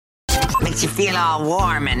Makes you feel all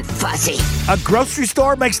warm and fuzzy. A grocery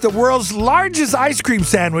store makes the world's largest ice cream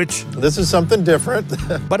sandwich. This is something different.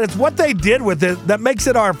 But it's what they did with it that makes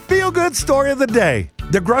it our feel-good story of the day.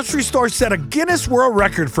 The grocery store set a Guinness World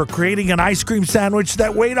Record for creating an ice cream sandwich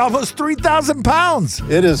that weighed almost 3,000 pounds.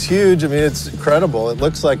 It is huge. I mean, it's incredible. It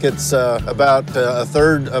looks like it's about a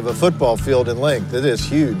third of a football field in length. It is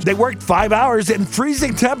huge. They worked 5 hours in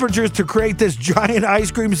freezing temperatures to create this giant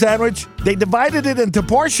ice cream sandwich. They divided it into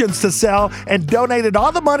portions to sell and donated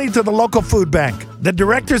all the money to the local food bank. The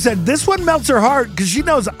director said this one melts her heart because she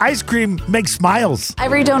knows ice cream makes smiles.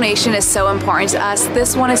 Every donation is so important to us.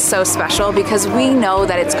 This one is so special because we know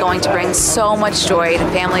that it's going to bring so much joy to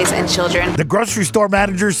families and children. The grocery store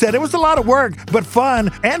manager said it was a lot of work, but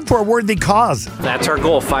fun and for a worthy cause. That's our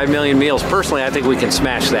goal, 5 million meals. Personally, I think we can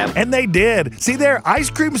smash that. And they did. See there,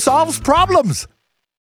 ice cream solves problems.